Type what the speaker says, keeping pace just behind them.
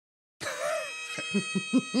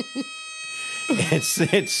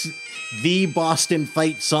It's the Boston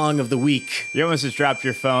fight song of the week. You almost just dropped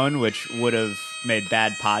your phone, which would have made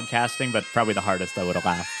bad podcasting, but probably the hardest I would have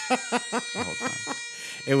laughed the whole time.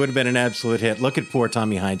 It would have been an absolute hit. Look at poor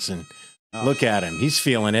Tommy Heinsohn. Look at him. He's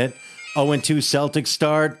feeling it. 0-2 Celtics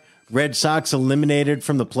start. Red Sox eliminated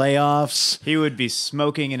from the playoffs. He would be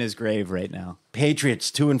smoking in his grave right now.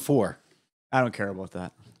 Patriots 2-4. I don't care about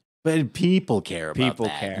that. But people care about People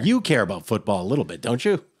that. care. You care about football a little bit, don't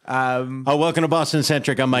you? Welcome to Boston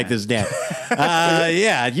Centric. I'm Mike. This is Dan.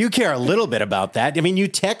 Yeah, you care a little bit about that. I mean, you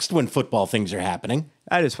text when football things are happening.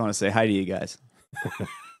 I just want to say hi to you guys.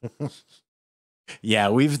 Yeah,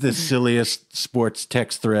 we've the silliest sports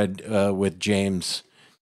text thread with James.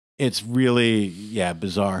 It's really,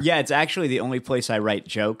 bizarre. Yeah, it's actually the only place I write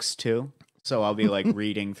jokes to. So I'll be like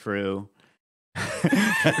reading through.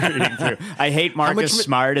 I hate Marcus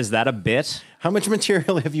Smart. Is that a bit? How much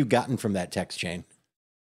material have you gotten from that text chain?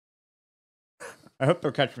 I hope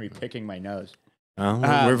they'll catch me picking my nose. Oh,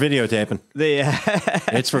 we're videotaping.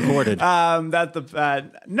 It's recorded.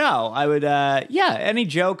 No, I would. Any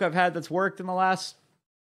joke I've had that's worked in the last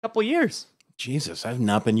couple years. Jesus, I've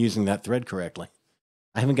not been using that thread correctly.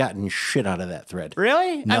 I haven't gotten shit out of that thread.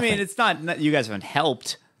 Really? Nothing. I mean, it's not. You guys haven't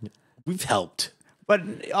helped. We've helped. But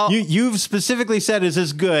you've specifically said, "Is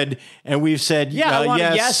this good?" And we've said, I want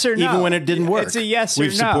a yes or no. Even when it didn't work, it's a yes or no.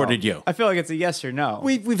 We've supported you. I feel like it's a yes or no.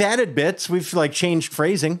 We've added bits. We've like changed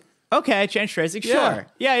phrasing. Okay, change phrasing. Yeah. Sure.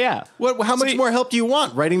 Yeah. How much more help do you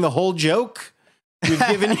want? Writing the whole joke? We've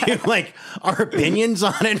given you like our opinions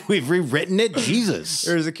on it. We've rewritten it. Jesus.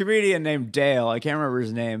 There was a comedian named Dale. I can't remember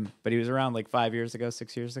his name, but he was around like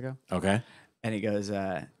 6 years ago. Okay. And he goes,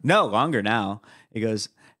 no, longer now. He goes,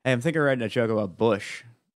 hey, I'm thinking of writing a joke about Bush.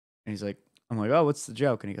 And he's like, I'm like, oh, what's the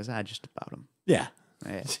joke? And he goes, just about him. Yeah.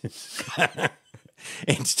 Yeah.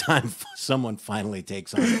 It's time someone finally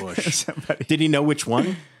takes on Bush. Did he know which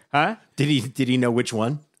one? Huh? Did he know which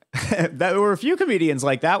one? There were a few comedians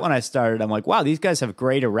like that when I started. I'm like, wow, these guys have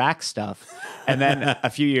great Iraq stuff. And then a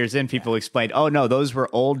few years in, people explained, oh, no, those were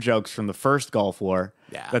old jokes from the first Gulf War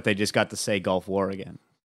that they just got to say Gulf War again.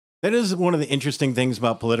 That is one of the interesting things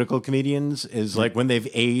about political comedians is like when they've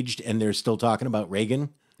aged and they're still talking about Reagan.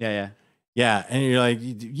 Yeah. Yeah, and you're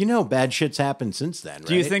like, bad shit's happened since then, right?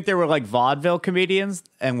 Do you think there were like vaudeville comedians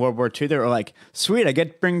in World War II that were like, sweet, I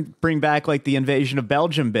get to bring back like the invasion of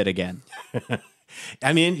Belgium bit again?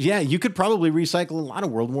 I mean, yeah, you could probably recycle a lot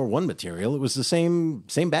of World War I material. It was the same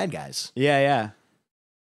bad guys. Yeah.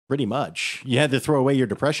 Pretty much. You had to throw away your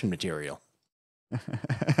Depression material,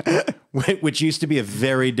 which used to be a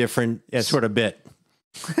very different sort of bit.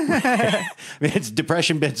 It's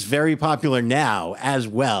Depression bit's very popular now as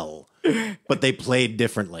well, but they played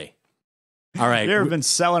differly. All right. You ever been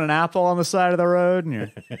selling an apple on the side of the road?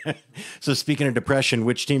 And So speaking of Depression,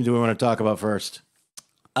 which team do we want to talk about first?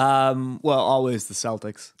 Well, always the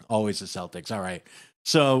Celtics. Always the Celtics. All right.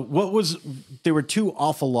 So there were two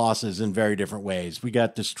awful losses in very different ways. We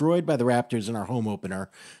got destroyed by the Raptors in our home opener.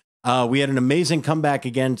 We had an amazing comeback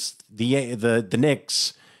against the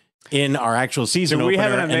Knicks in our actual season opener. Did we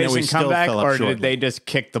have an amazing comeback, or shortly. did they just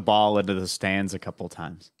kick the ball into the stands a couple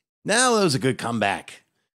times? No, that was a good comeback.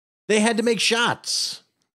 They had to make shots.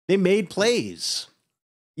 They made plays.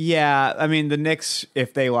 Yeah, I mean, the Knicks,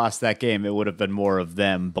 if they lost that game, it would have been more of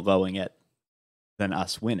them blowing it than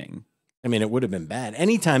us winning. I mean, it would have been bad.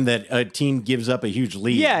 Anytime that a team gives up a huge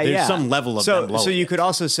lead, there's some level of them blowing So you it. could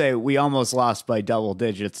also say we almost lost by double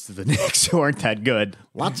digits to the Knicks, who aren't that good.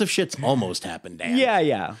 Lots of shit's almost happened, Dan.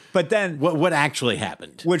 Yeah. But then... What actually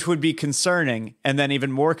happened? Which would be concerning, and then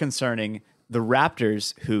even more concerning, the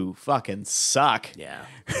Raptors, who fucking suck,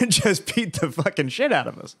 just beat the fucking shit out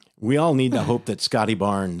of us. We all need to hope that Scotty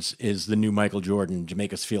Barnes is the new Michael Jordan to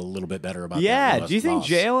make us feel a little bit better about that. Yeah, do you think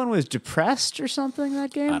Jalen was depressed or something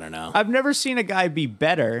that game? I don't know. I've never seen a guy be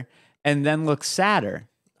better and then look sadder.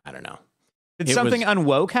 I don't know. Did something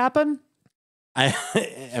unwoke happen?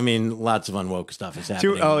 I mean, lots of unwoke stuff is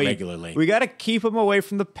happening regularly. We got to keep him away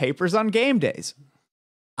from the papers on game days.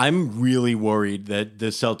 I'm really worried that the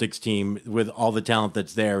Celtics team, with all the talent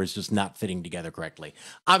that's there, is just not fitting together correctly.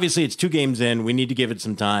 Obviously, it's 2 games in. We need to give it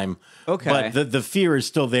some time. Okay. But the fear is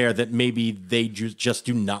still there that maybe they just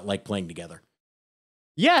do not like playing together.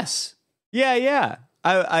 Yes. Yeah.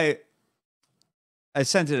 I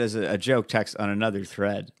sent it as a joke text on another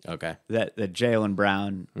thread. Okay. That Jaylen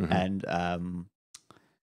Brown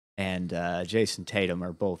and Jason Tatum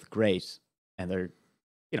are both great, and they're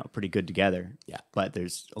pretty good together. Yeah. But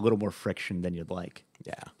there's a little more friction than you'd like.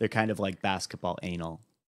 Yeah. They're kind of like basketball anal.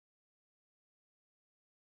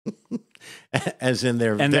 As in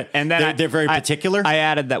they're they're very particular. I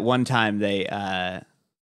added that one time they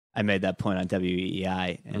I made that point on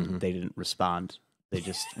WEEI and they didn't respond. They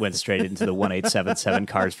just went straight into the 1877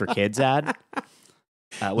 Cars for Kids ad,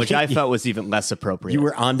 which I felt was even less appropriate. You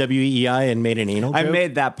were on WEEI and made an anal joke? I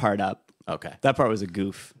made that part up. Okay. That part was a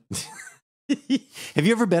goof. Have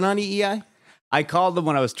you ever been on EEI? I called them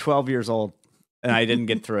when I was 12 years old and I didn't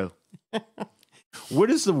get through.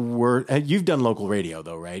 What is the word? You've done local radio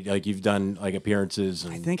though, right? Like you've done like appearances.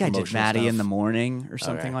 And I think I did Maddie stuff. in the Morning or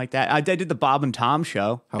something like that. I did the Bob and Tom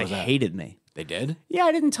show. How they was that? hated me. They did? Yeah,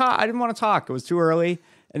 I didn't talk. I didn't want to talk. It was too early.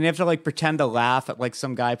 And you have to like pretend to laugh at like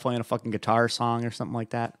some guy playing a fucking guitar song or something like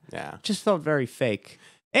that. Yeah. Just felt very fake.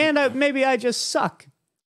 And maybe I just suck.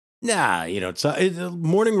 Nah,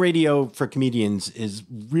 morning radio for comedians is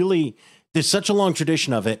really, there's such a long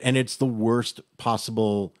tradition of it, and it's the worst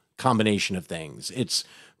possible combination of things. It's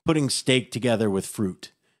putting steak together with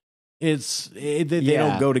fruit. They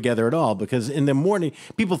don't go together at all, because in the morning,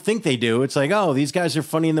 people think they do. It's like, oh, these guys are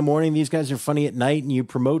funny in the morning, these guys are funny at night, and you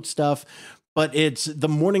promote stuff. But it's the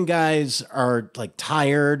morning guys are like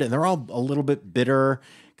tired, and they're all a little bit bitter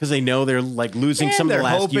because they know they're like losing some of the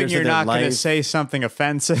last years of their life. You're not going to say something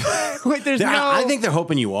offensive. Wait, I think they're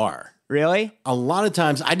hoping you are. Really? A lot of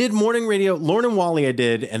times, I did morning radio. Lauren and Wally, I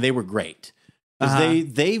did, and they were great.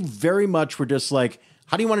 They very much were just like,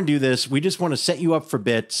 how do you want to do this? We just want to set you up for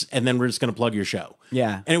bits, and then we're just going to plug your show.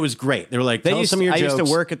 Yeah. And it was great. They were like, tell us some of your jokes. I used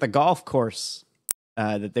to work at the golf course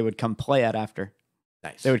that they would come play at after.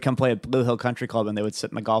 Nice. They would come play at Blue Hill Country Club, and they would sit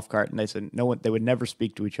in the golf cart, and they said they would never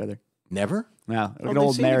speak to each other. Never? No. Like an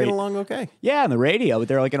old married. Get along okay. Yeah, on the radio, but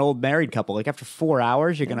they're like an old married couple. Like after 4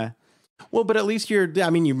 hours, you're going to... Well, but at least you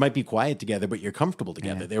might be quiet together, but you're comfortable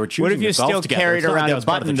together. Yeah. They were choosing What if you still together. carried around a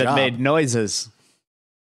button that made noises?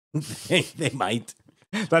 They might.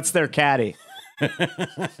 That's their caddy.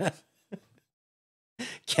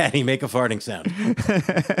 Caddy, make a farting sound.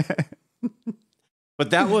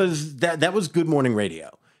 But that was good morning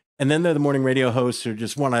radio. And then they're the morning radio hosts who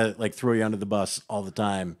just want to like throw you under the bus all the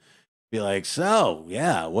time. Be like, so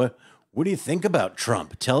yeah, what do you think about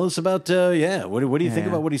Trump? Tell us about what do you think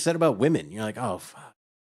about what he said about women? You're like, oh fuck.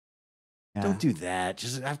 Yeah. Don't do that.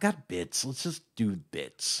 Just I've got bits. Let's just do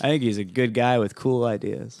bits. I think he's a good guy with cool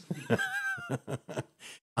ideas.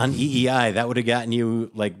 On EEI, that would have gotten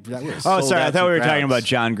you like. Oh, sorry. I thought we were talking about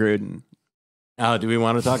John Gruden. Oh, do we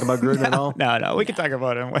want to talk about Gruden at all? No. We can talk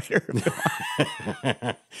about him later.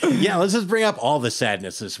 Yeah, let's just bring up all the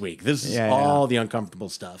sadness this week. This is all the uncomfortable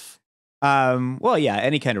stuff. Well, yeah,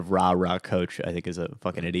 any kind of rah-rah coach, I think, is a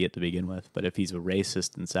fucking idiot to begin with. But if he's a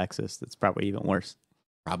racist and sexist, it's probably even worse.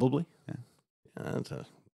 Probably. Yeah,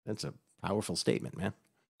 that's a powerful statement, man.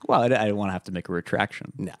 Well, I don't want to have to make a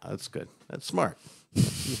retraction. No, that's good. That's smart.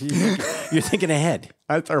 You're thinking ahead.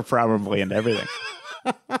 I throw probably into everything.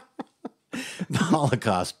 The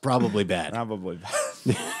Holocaust, probably bad. Probably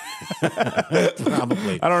bad.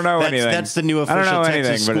 Probably. I don't know anything. That's the new official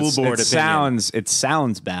Texas school board opinion. It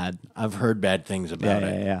sounds bad. I've heard bad things about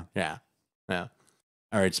it. Yeah. All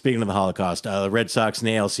right. Speaking of the Holocaust, the Red Sox and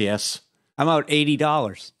the ALCS. I'm out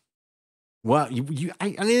 $80. Well, I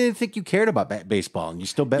didn't think you cared about baseball, and you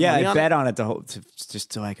still bet money on it? Yeah, I bet on it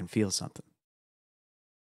just so I can feel something.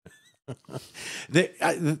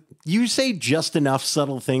 You say just enough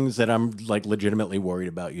subtle things that I'm like legitimately worried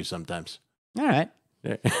about you sommes. All right.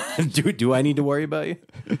 Do I need to worry about you?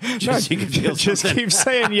 Just keep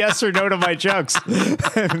saying yes or no to my jokes and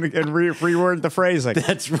reword the phrasing.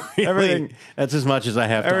 That's really that's as much as I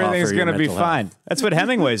have to offer. Everything's going to be fine. Health. That's what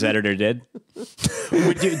Hemingway's editor did.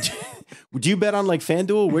 Would you bet on like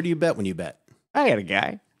FanDuel? Where do you bet when you bet? I got a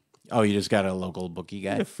guy. Oh, you just got a local bookie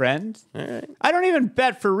guy? A friend. All right. I don't even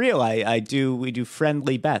bet for real. We do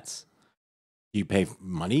friendly bets. Do you pay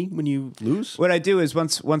money when you lose? What I do is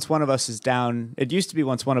once one of us is down, it used to be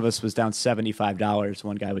once one of us was down $75,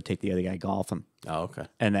 one guy would take the other guy golfing. Oh, okay.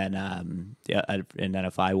 And then and then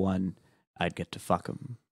if I won, I'd get to fuck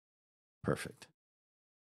him. Perfect.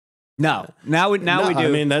 No. Now we do. I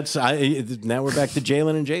mean, now we're back to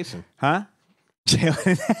Jalen and Jason. Huh?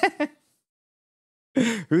 Jalen.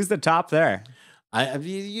 Who's the top there?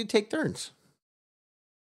 You take turns.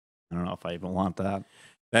 I don't know if I even want that.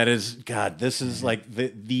 That is, God, this is like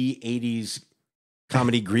the 80s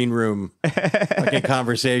comedy green room fucking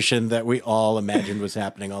conversation that we all imagined was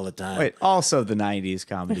happening all the time. Wait, also the 90s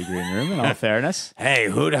comedy green room, in all fairness. Hey,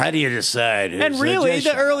 how do you decide? And really,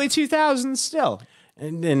 the early 2000s still.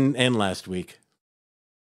 And last week.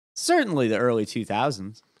 Certainly the early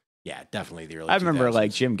 2000s. Yeah, definitely the early 2000s. I remember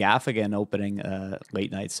like Jim Gaffigan opening a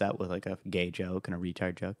late night set with like a gay joke and a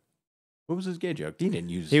retard joke. What was his gay joke? He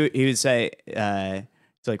didn't use... He would say...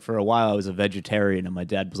 It's like for a while I was a vegetarian and my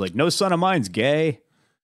dad was like, no son of mine's gay.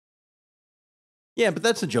 Yeah, but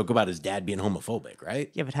that's a joke about his dad being homophobic,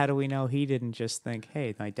 right? Yeah, but how do we know he didn't just think,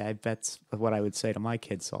 hey, my dad bets what I would say to my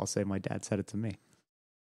kids, so I'll say my dad said it to me.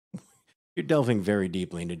 You're delving very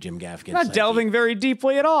deeply into Jim Gaffigan's I'm not delving very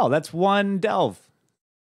deeply at all. That's one delve.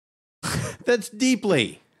 That's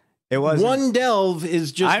deeply. It was one delve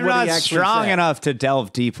is just. I'm what not he actually strong said. enough to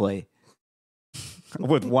delve deeply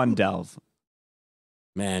with one delve.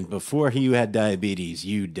 Man, before you had diabetes,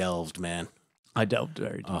 you delved, man. I delved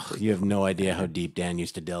very deeply. Oh, you have no idea how deep Dan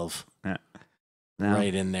used to delve. Yeah.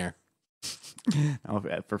 Right in there.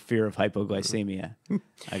 For fear of hypoglycemia,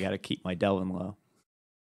 I got to keep my delving low.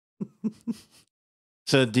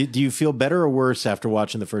 So do you feel better or worse after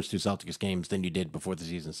watching the first two Celtics games than you did before the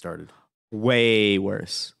season started? Way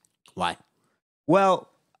worse. Why? Well,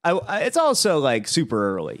 it's also like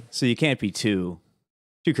super early, so you can't be too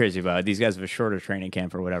crazy about it. These guys have a shorter training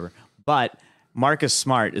camp or whatever. But Marcus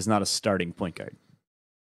Smart is not a starting point guard.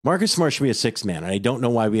 Marcus Smart should be a sixth man, and I don't know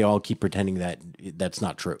why we all keep pretending that that's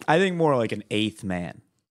not true. I think more like an eighth man.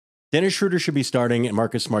 Dennis Schroeder should be starting, and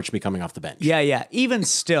Marcus Smart should be coming off the bench. Yeah. Even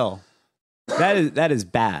still, that is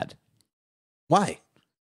bad. Why?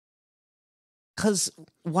 Because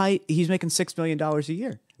why he's making $6 million a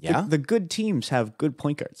year. Yeah, the good teams have good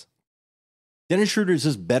point guards. Dennis Schroeder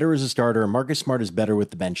is better as a starter, and Marcus Smart is better with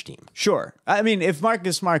the bench team. Sure. I mean, if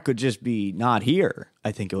Marcus Smart could just be not here,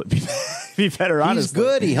 I think it would be be better. Honestly, he's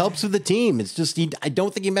good. He helps with the team. It's just I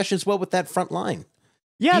don't think he meshes well with that front line.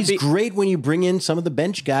 Yeah, he's great when you bring in some of the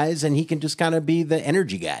bench guys, and he can just kind of be the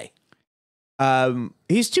energy guy.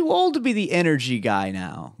 He's too old to be the energy guy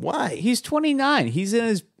now. Why? He's 29. He's in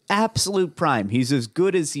his absolute prime. He's as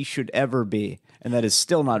good as he should ever be, and that is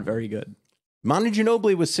still not very good. Manu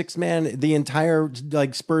Ginobili was sixth man the entire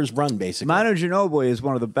Spurs run, basically. Manu Ginobili is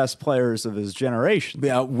one of the best players of his generation.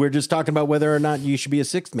 Yeah, we're just talking about whether or not you should be a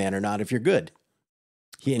sixth man or not if you're good.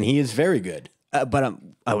 He is very good. But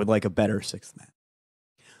I would like a better sixth man.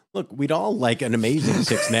 Look, we'd all like an amazing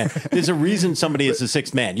sixth man. There's a reason somebody is a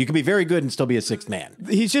sixth man. You can be very good and still be a sixth man.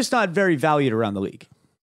 He's just not very valued around the league.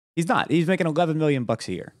 He's not. He's making $11 million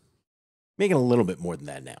a year. Making a little bit more than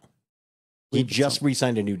that now. He just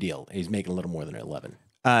re-signed a new deal. He's making a little more than 11.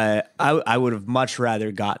 I would have much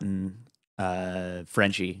rather gotten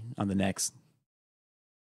Frenchie on the Knicks.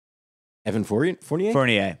 Evan Fournier?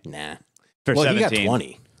 Fournier. Nah. For 17. He got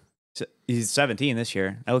 20. So he's 17 this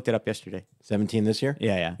year. I looked it up yesterday. 17 this year?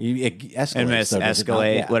 Yeah. It escalates.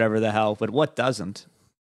 Escalate, whatever the hell. But what doesn't?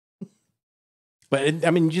 But,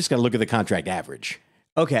 you just got to look at the contract average.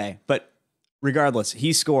 Okay, but regardless,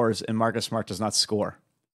 he scores and Marcus Smart does not score.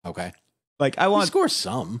 Okay. He scores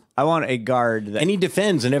some. I want a guard that... And he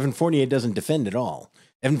defends, and Evan Fournier doesn't defend at all.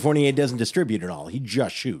 Evan Fournier doesn't distribute at all. He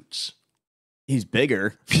just shoots. He's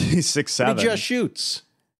bigger. He's 6'7". He just shoots.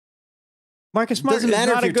 Marcus Smart doesn't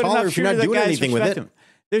matter if you're taller if you're not doing anything with it.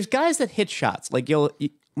 There's guys that hit shots. Like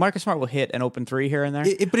Marcus Smart will hit an open three here and there.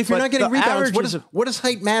 But if you're not getting rebounds, what does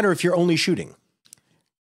height matter if you're only shooting?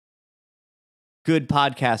 Good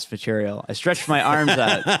podcast material. I stretched my arms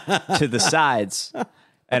out to the sides,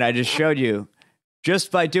 and I just showed you,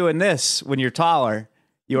 just by doing this, when you're taller,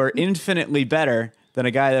 you are infinitely better than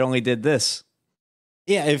a guy that only did this.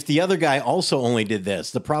 Yeah, if the other guy also only did this.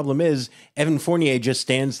 The problem is Evan Fournier just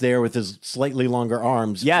stands there with his slightly longer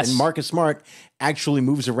arms. Yes. And Marcus Smart actually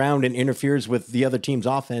moves around and interferes with the other team's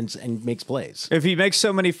offense and makes plays. If he makes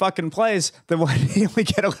so many fucking plays, then why did he only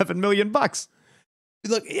get $11 million?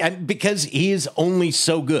 Look, because he is only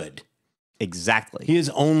so good. Exactly. He is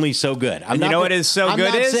only so good. And you know what is so good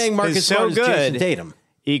is? I'm not saying Marcus Smart is Jason Tatum.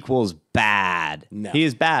 Equals bad. No. He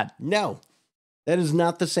is bad. No. That is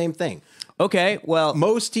not the same thing. Okay, well...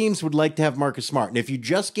 Most teams would like to have Marcus Smart. And if you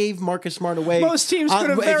just gave Marcus Smart away... Most teams could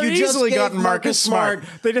have very easily gotten Marcus Smart.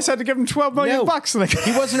 They just had to give him $12 million.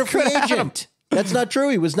 He wasn't a free agent. That's not true.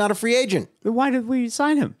 He was not a free agent. Then why did we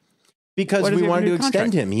sign him? Because we wanted to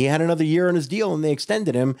extend him. He had another year on his deal, and they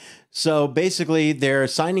extended him. So basically, they're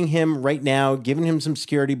signing him right now, giving him some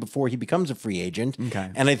security before he becomes a free agent.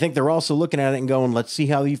 Okay. And I think they're also looking at it and going, let's see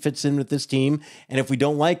how he fits in with this team. And if we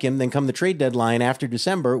don't like him, then come the trade deadline after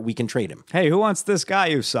December, we can trade him. Hey, who wants this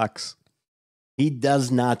guy who sucks? He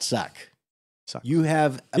does not suck. Sucks.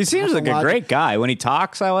 He seems like a great guy. When he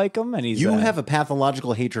talks, I like him. And you have a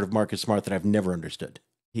pathological hatred of Marcus Smart that I've never understood.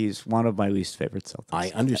 He's one of my least favorite Celtics. I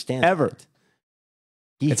understand ever. That.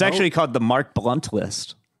 It's actually called the Mark Blount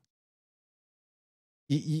list.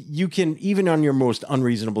 You can, even on your most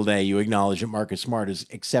unreasonable day, you acknowledge that Marcus Smart is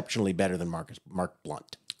exceptionally better than Mark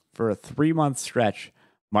Blount. For a 3-month stretch,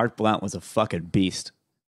 Mark Blount was a fucking beast.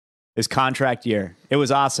 His contract year. It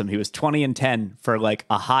was awesome. He was 20-10 for like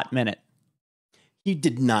a hot minute. He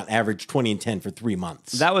did not average 20 and 10 for 3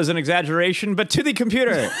 months. That was an exaggeration, but to the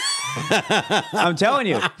computer. I'm telling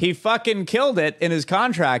you, he fucking killed it in his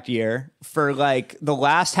contract year for like the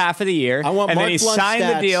last half of the year. I want and Mark then he Blount signed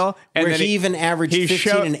the deal. And where then he even averaged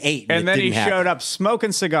 15 and 8. And then he showed up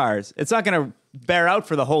smoking cigars. It's not going to bear out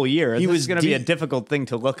for the whole year. This is going to be a difficult thing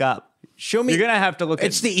to look up. Show me. You're going to have to look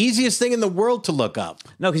It's the easiest thing in the world to look up.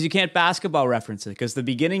 No, because you can't basketball reference it. Because the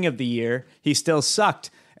beginning of the year, he still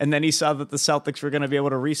sucked. And then he saw that the Celtics were going to be able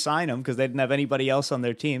to re-sign him because they didn't have anybody else on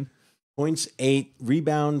their team. Points 8,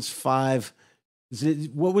 rebounds 5.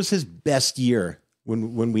 What was his best year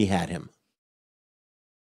when we had him?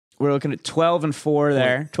 We're looking at 12 and 4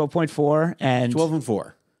 there, 12.4 and 12 and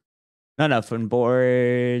 4. No, from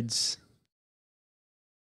boards.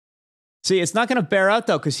 See, it's not going to bear out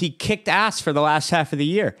though because he kicked ass for the last half of the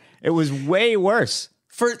year. It was way worse.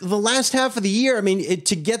 For the last half of the year, I mean,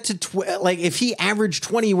 to get to like if he averaged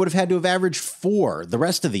 20, he would have had to have averaged 4 the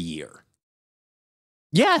rest of the year.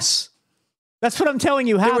 Yes. That's what I'm telling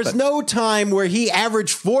you happened. There was no time where he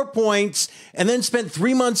averaged 4 points and then spent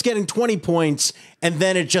 3 months getting 20 points and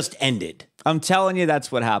then it just ended. I'm telling you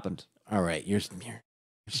that's what happened. All right, you're smoking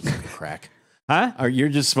crack. Huh? Or you're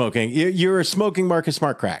just smoking. You're smoking Marcus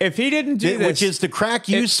Smart crack. If he didn't do this... Which is the crack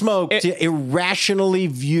you smoke to irrationally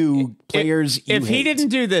view players you hate. If he didn't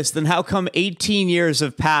do this, then how come 18 years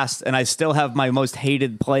have passed and I still have my most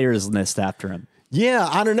hated players list after him? Yeah,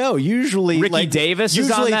 I don't know. Usually, Ricky Davis is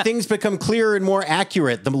on that. Things become clearer and more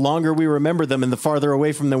accurate the longer we remember them and the farther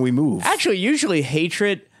away from them we move. Actually, usually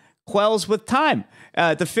hatred quells with time.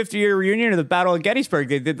 At the 50-year reunion of the Battle of Gettysburg,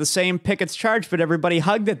 they did the same Pickett's charge, but everybody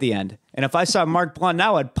hugged at the end. And if I saw Mark Blount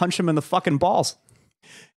now, I'd punch him in the fucking balls.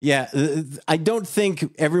 Yeah, I don't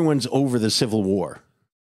think everyone's over the Civil War.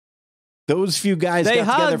 Those few guys got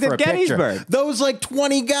together for a Gettysburg. Picture. Those like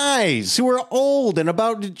 20 guys who are old and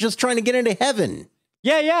about just trying to get into heaven.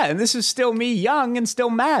 Yeah, and this is still me young and still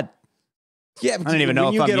mad. Yeah, I don't even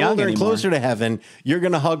know if I'm young anymore. When you get older and closer to heaven, you're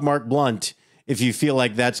going to hug Mark Blount if you feel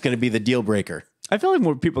like that's going to be the deal breaker. I feel like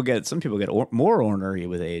some people get more ornery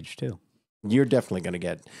with age too. You're definitely going to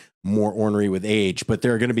get more ornery with age, but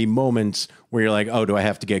there are going to be moments where you're like, oh, do I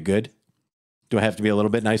have to get good? Do I have to be a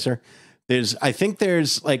little bit nicer? I think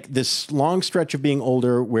there's like this long stretch of being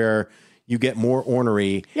older where you get more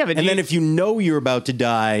ornery. Yeah, but then if you know you're about to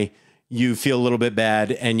die, you feel a little bit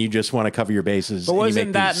bad and you just want to cover your bases. But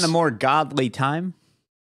wasn't that in a more godly time?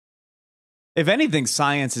 If anything,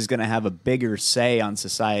 science is going to have a bigger say on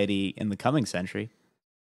society in the coming century.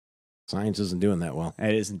 Science isn't doing that well.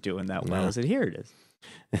 It isn't doing that well. Is it? Here it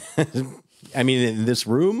is. I mean, in this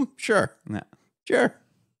room? Sure. No. Sure.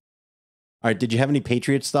 All right. Did you have any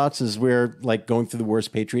Patriots thoughts as we're like going through the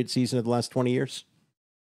worst Patriots season of the last 20 years?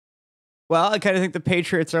 Well, I kind of think the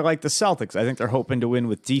Patriots are like the Celtics. I think they're hoping to win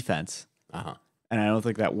with defense. Uh-huh. And I don't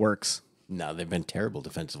think that works. No, they've been terrible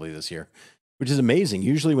defensively this year, which is amazing.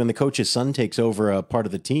 Usually when the coach's son takes over a part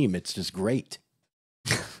of the team, it's just great.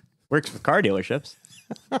 Works with car dealerships.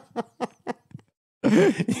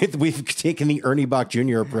 We've taken the Ernie Bach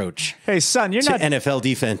Jr. approach. Hey, son, you're not NFL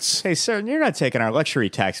defense. Hey, son, you're not taking our luxury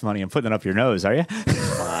tax money and putting it up your nose, are you?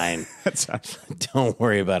 Fine. Don't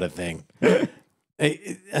worry about a thing.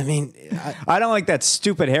 I mean, I don't like that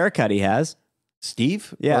stupid haircut he has.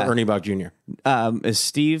 Steve? Yeah. Or Ernie Bach Jr.? Is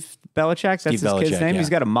Steve Belichick? That's his kid's name? Yeah. He's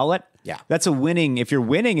got a mullet? Yeah. That's a winning. If you're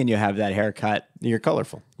winning and you have that haircut, you're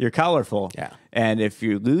colorful. You're colorful. Yeah. And if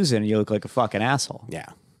you're losing, you look like a fucking asshole. Yeah.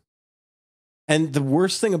 And the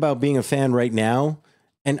worst thing about being a fan right now,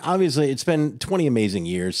 and obviously it's been 20 amazing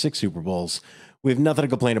years, 6 Super Bowls. We have nothing to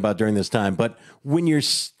complain about during this time. But when your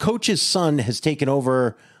coach's son has taken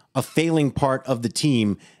over a failing part of the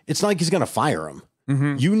team, it's not like he's going to fire him.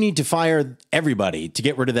 Mm-hmm. You need to fire everybody to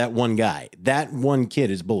get rid of that one guy. That one kid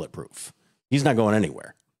is bulletproof. He's not going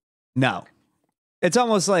anywhere. No. It's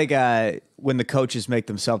almost like when the coaches make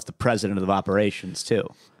themselves the president of operations, too.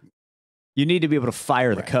 You need to be able to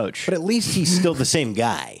fire the coach. But at least he's still the same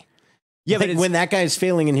guy. Yeah, like, but when that guy is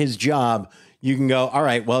failing in his job, you can go, all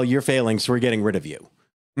right, well, you're failing, so we're getting rid of you.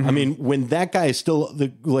 Mm-hmm. I mean, when that guy is still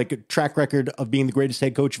like a track record of being the greatest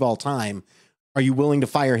head coach of all time, are you willing to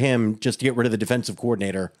fire him just to get rid of the defensive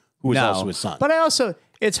coordinator who is also his son? But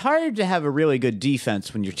it's hard to have a really good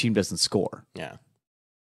defense when your team doesn't score. Yeah.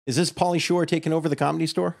 Is this Pauly Shore taking over the Comedy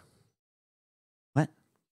Store? What?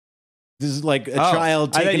 This is like a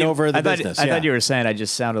child taking over the business. I thought you were saying I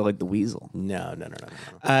just sounded like the weasel. No.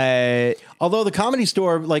 Although the Comedy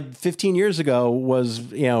Store, like 15 years ago,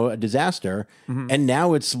 was a disaster, and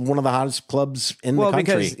now it's one of the hottest clubs in the country.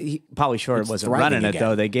 Well, because Pauly Shore wasn't running it,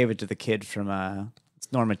 though. They gave it to the kid from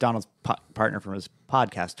Norm Macdonald's partner from his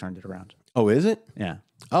podcast turned it around. Oh, is it? Yeah.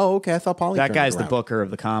 Oh, okay. I thought Paulie. That guy's the booker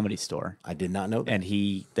of the Comedy Store. I did not know that. And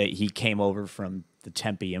he came over from the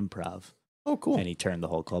Tempe Improv. Oh, cool. And he turned the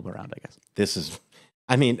whole club around, I guess. This is,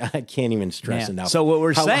 I mean, I can't even stress enough. So what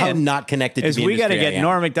we're saying how not connected is to the we got to industry get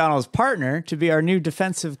Norm Macdonald's partner to be our new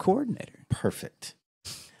defensive coordinator. Perfect.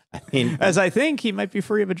 I mean, as I think he might be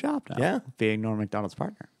free of a job now. Yeah, being Norm Macdonald's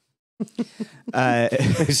partner.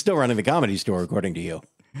 He's still running the Comedy Store, according to you.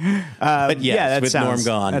 But yes, with Norm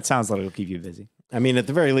gone, that sounds like it'll keep you busy. I mean, at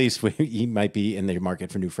the very least, he might be in the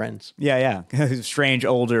market for new friends. Yeah. Strange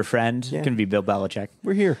older friend can be Bill Belichick.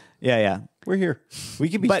 We're here. Yeah. We're here. We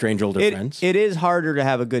could be strange older friends. It is harder to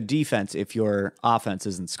have a good defense if your offense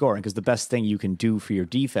isn't scoring, because the best thing you can do for your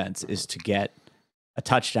defense is to get a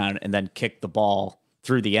touchdown and then kick the ball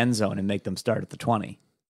through the end zone and make them start at the 20.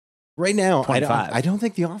 Right now, 25. I don't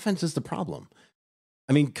think the offense is the problem.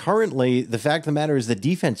 I mean, currently, the fact of the matter is the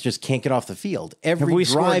defense just can't get off the field. Every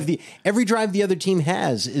drive the other team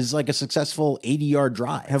has is like a successful 80-yard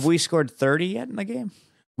drive. Have we scored 30 yet in the game?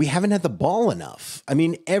 We haven't had the ball enough. I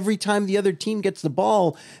mean, every time the other team gets the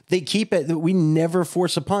ball, they keep it. We never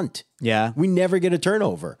force a punt. Yeah. We never get a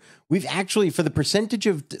turnover. We've actually, for the percentage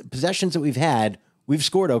of possessions that we've had, we've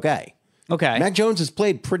scored okay. Okay. Mac Jones has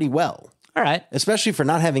played pretty well. All right. Especially for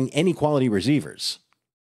not having any quality receivers.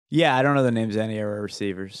 Yeah, I don't know the names of any of our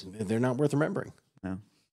receivers. They're not worth remembering. No.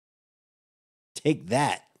 Take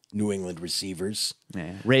that, New England receivers.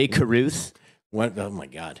 Yeah. Ray Caruth. What? Oh, my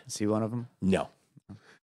God. Is he one of them? No.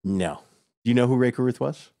 Do you know who Ray Caruth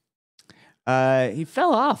was? He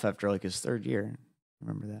fell off after like his third year.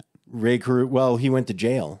 Remember that? Ray Caruth, well, he went to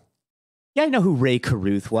jail. Yeah, I know who Ray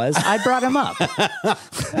Caruth was. I brought him up.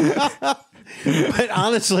 But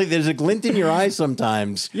honestly, there's a glint in your eye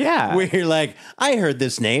sometimes. Yeah. Where you're like, I heard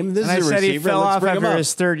this name. This is a receiver. I said he fell Let's off bring him after up.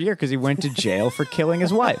 his third year because he went to jail for killing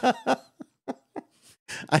his wife.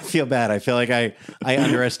 I feel bad. I feel like I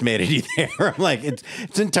underestimated you there. I'm like,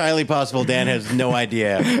 it's entirely possible Dan has no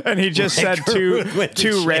idea. And he just said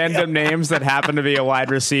two random names that happened to be a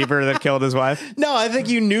wide receiver that killed his wife. No, I think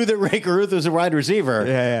you knew that Ray Caruth was a wide receiver.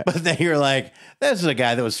 Yeah. But then you're like, this is a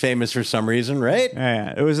guy that was famous for some reason, right?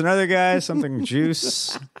 Yeah. It was another guy, something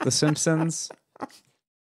Juice, The Simpsons.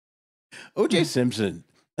 O.J. Simpson.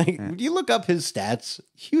 When you look up his stats,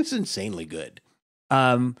 he was insanely good.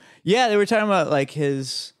 Yeah, they were talking about like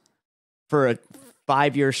for a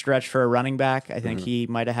 5-year stretch for a running back. I think he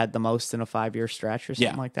might have had the most in a 5-year stretch or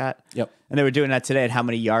something like that. Yep. And they were doing that today at how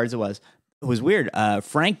many yards it was. It was weird.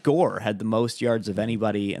 Frank Gore had the most yards of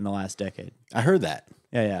anybody in the last decade. I heard that.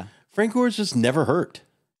 Yeah. Frank Gore's just never hurt.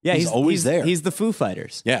 Yeah, he's always there. He's the Foo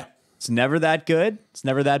Fighters. Yeah. It's never that good. It's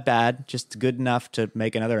never that bad. Just good enough to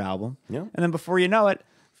make another album. Yeah. And then before you know it,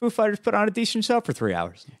 Foo Fighters put on a decent show for 3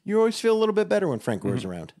 hours. You always feel a little bit better when Frank Gore's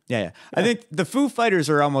around. Yeah. I think the Foo Fighters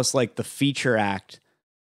are almost like the feature act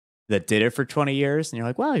that did it for 20 years. And you're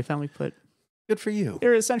like, wow, you finally put... Good for you.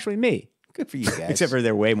 They're essentially me. Good for you guys. Except for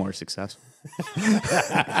they're way more successful.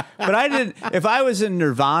 But I didn't... If I was in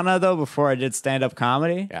Nirvana, though, before I did stand-up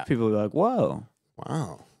comedy, people would be like, whoa.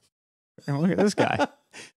 Wow. Look at this guy.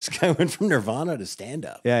 This guy went from Nirvana to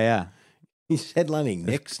stand-up. Yeah. He's headlining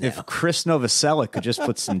Knicks now. If Chris Novoselic could just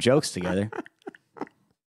put some jokes together.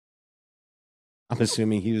 I'm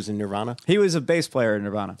assuming he was in Nirvana? He was a bass player in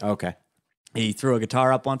Nirvana. Okay. He threw a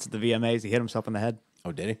guitar up once at the VMAs. He hit himself in the head.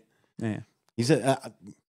 Oh, did he? Yeah. He said,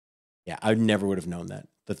 yeah, I never would have known that.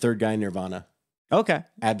 The third guy in Nirvana. Okay.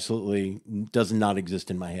 Absolutely does not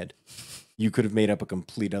exist in my head. You could have made up a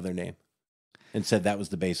complete other name and said that was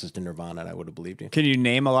the bassist in Nirvana, and I would have believed you. Can you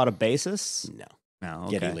name a lot of bassists? No.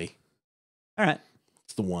 Okay. Geddy Lee. All right.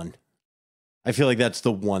 It's the one. I feel like that's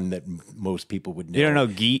the one that most people would know. You don't know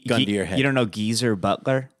gun to your head. You don't know Geezer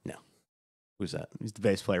Butler? No. Who's that? He's the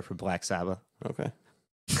bass player for Black Sabbath. Okay.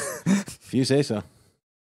 If you say so.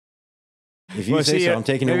 If you say so, I'm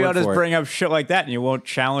taking your word for it. Maybe I'll just bring up shit like that and you won't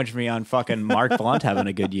challenge me on fucking Mark Blount having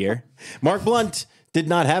a good year. Mark Blount did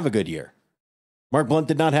not have a good year. Mark Blount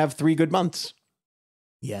did not have 3 good months.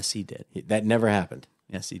 Yes, he did. That never happened.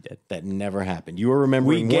 Yes, he did. That never happened. You were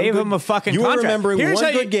remembering. We gave him a fucking contract. You were remembering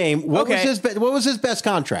one good game. What was his best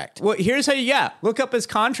contract? Well, here's how look up his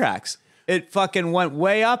contracts. It fucking went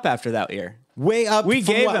way up after that year. Way up. We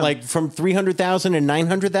gave him like from 300,000 and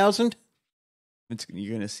 900,000.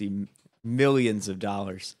 You're gonna see millions of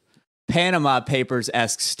dollars. Panama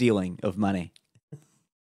Papers-esque stealing of money.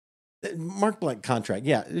 Mark Blount contract.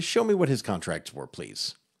 Yeah, show me what his contracts were,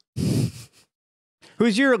 please.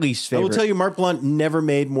 Who's your least favorite? I will tell you, Mark Blount never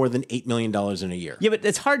made more than $8 million in a year. Yeah, but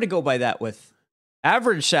it's hard to go by that with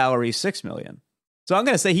average salary $6 million. So I'm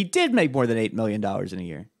going to say he did make more than $8 million in a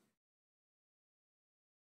year.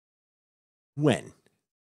 When?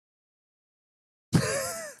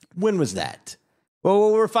 When was that?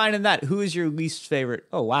 Well, we're finding that. Who is your least favorite?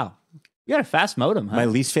 Oh, wow. You got a fast modem, huh? My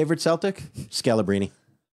least favorite Celtic? Scalabrini.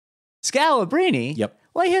 Scalabrini? Yep.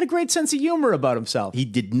 Well, he had a great sense of humor about himself. He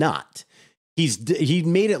did not. He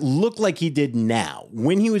made it look like he did now.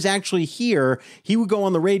 When he was actually here, he would go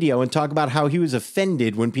on the radio and talk about how he was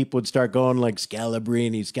offended when people would start going like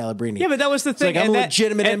Scalabrini. Yeah, but that was the thing. Like, I'm a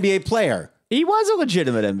legitimate NBA player. He was a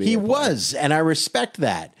legitimate NBA player. He was, and I respect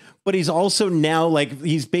that. But he's also now like,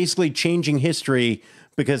 he's basically changing history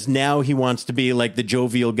because now he wants to be like the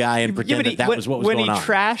jovial guy and pretend that was what was going on. When he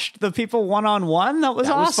trashed the people one-on-one, that was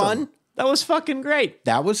awesome. Was fun. That was fucking great.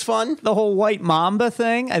 That was fun. The whole White Mamba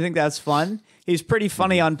thing, I think that's fun. He's pretty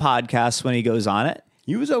funny on podcasts when he goes on it.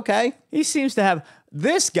 He was okay. He seems to have...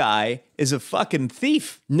 This guy is a fucking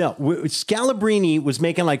thief. No, Scalabrini was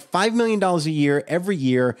making like $5 million a year every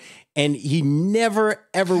year, and he never,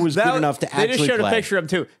 ever was good enough to actually play. They just showed a picture of him,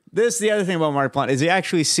 too. This is the other thing about Mark Blount, is he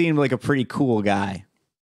actually seemed like a pretty cool guy.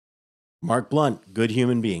 Mark Blount, good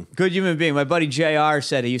human being. Good human being. My buddy JR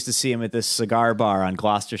said he used to see him at this cigar bar on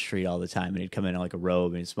Gloucester Street all the time, and he'd come in like a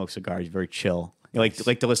robe and he'd smoke cigars. Very chill. He like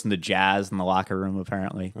to listen to jazz in the locker room,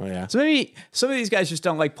 apparently. Oh, yeah. So maybe some of these guys just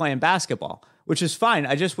don't like playing basketball, which is fine.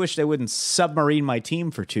 I just wish they wouldn't submarine my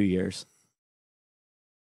team for 2 years.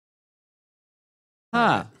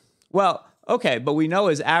 Huh. Well, okay, but we know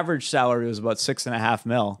his average salary was about $6.5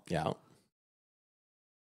 million. Yeah.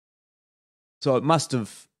 So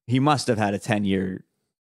he must have had a $10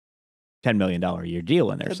 million a year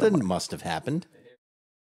deal in there. That must have happened.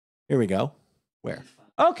 Here we go. Where?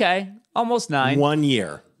 Okay, almost 9. 1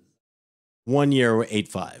 year. 1 year,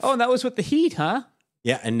 8.5. Oh, and that was with the Heat, huh?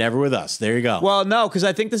 Yeah, and never with us. There you go. Well, no, because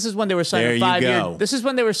I think this is when they were signing 5-year. This is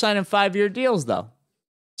when they were signing 5-year deals, though.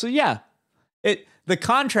 So yeah, the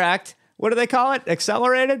contract. What do they call it?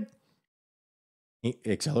 Accelerated.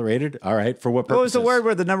 Accelerated. All right. For what purpose? What was the word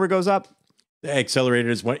where the number goes up?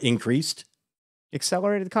 Accelerated is what increased.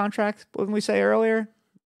 Accelerated contract. What did we say earlier?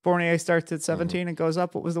 Fournier starts at 17 and goes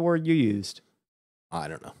up. What was the word you used? I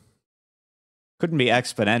don't know. Couldn't be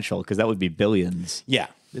exponential because that would be billions. Yeah,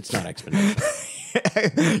 it's not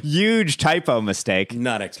exponential. Huge typo mistake.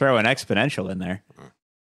 Not exponential. Throw an exponential in there.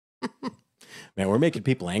 Man, we're making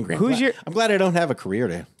people angry. I'm glad I don't have a career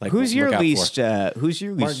to like. Who's your least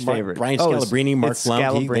favorite? Brian Scalabrine, Mark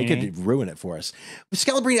Blount. They could ruin it for us. With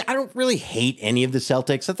Scalabrine, I don't really hate any of the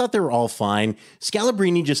Celtics. I thought they were all fine.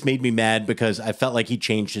 Scalabrine just made me mad because I felt like he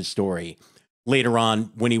changed his story later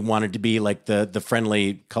on when he wanted to be like the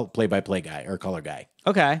friendly play-by-play guy or color guy.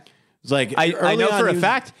 Okay, it's like I know for a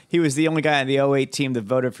fact he was the only guy in the 08 team that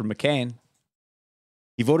voted for McCain.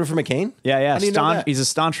 He voted for McCain? Yeah. He's a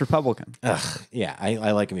staunch Republican. Ugh, yeah,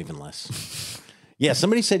 I like him even less. Yeah,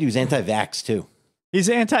 somebody said he was anti-vax, too. He's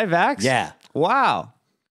anti-vax? Yeah. Wow.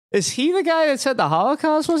 Is he the guy that said the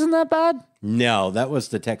Holocaust wasn't that bad? No, that was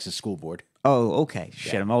the Texas School Board. Oh, okay.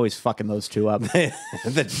 Shit, I'm always fucking those two up.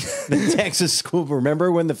 the Texas School Board.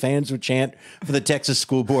 Remember when the fans would chant for the Texas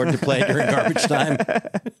School Board to play during garbage time?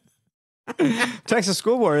 Texas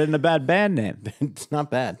School Board isn't a bad band name. It's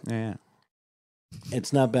not bad. Yeah.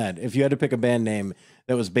 It's not bad. If you had to pick a band name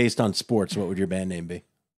that was based on sports, what would your band name be?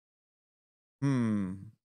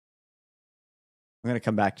 I'm going to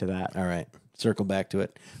come back to that. All right. Circle back to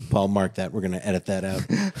it. Paul, mark that. We're going to edit that out.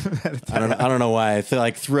 I don't know why. I feel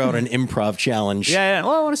like threw out an improv challenge. Yeah.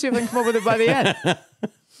 Well, I want to see if I can come up with it by the end.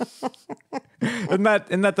 Isn't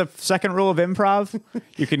that the second rule of improv?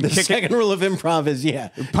 You can second rule of improv is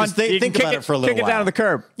think about it for a little while. Kick it down to the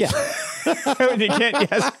curb. Yeah. When you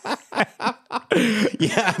can't, yes.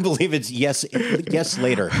 Yeah, I believe it's yes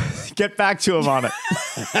later. Get back to him on it.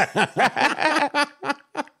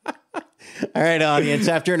 All right, audience.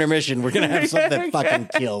 After intermission, we're gonna have something that fucking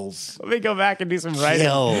kills. Let me go back and do some writing.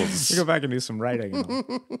 Kills. Let me go back and do some writing.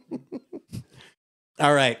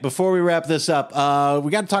 All right. Before we wrap this up,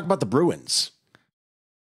 we got to talk about the Bruins.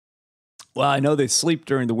 Well, I know they sleep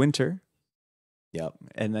during the winter. Yep,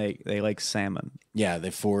 and they like salmon. Yeah, they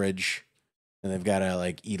forage, and they've got to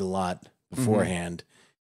like eat a lot beforehand,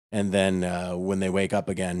 and then when they wake up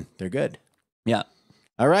again, they're good. Yeah.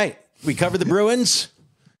 All right, we covered the Bruins,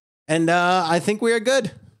 and I think we are good.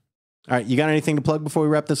 All right, you got anything to plug before we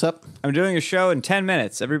wrap this up? I'm doing a show in 10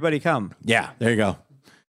 minutes. Everybody come. Yeah, there you go.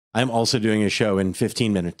 I'm also doing a show in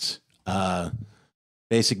 15 minutes.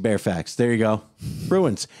 Basic Bear Facts. There you go.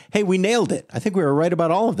 Bruins. Hey, we nailed it. I think we were right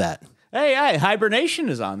about all of that. Hey, hibernation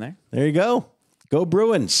is on there. There you go. Go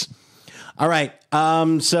Bruins. All right.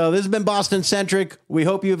 So this has been Boston Centric. We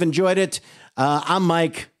hope you've enjoyed it. I'm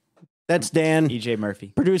Mike. That's Dan. EJ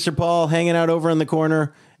Murphy. Producer Paul hanging out over in the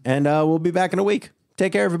corner. And we'll be back in a week.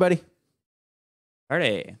 Take care, everybody.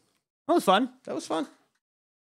 Party. That was fun. That was fun.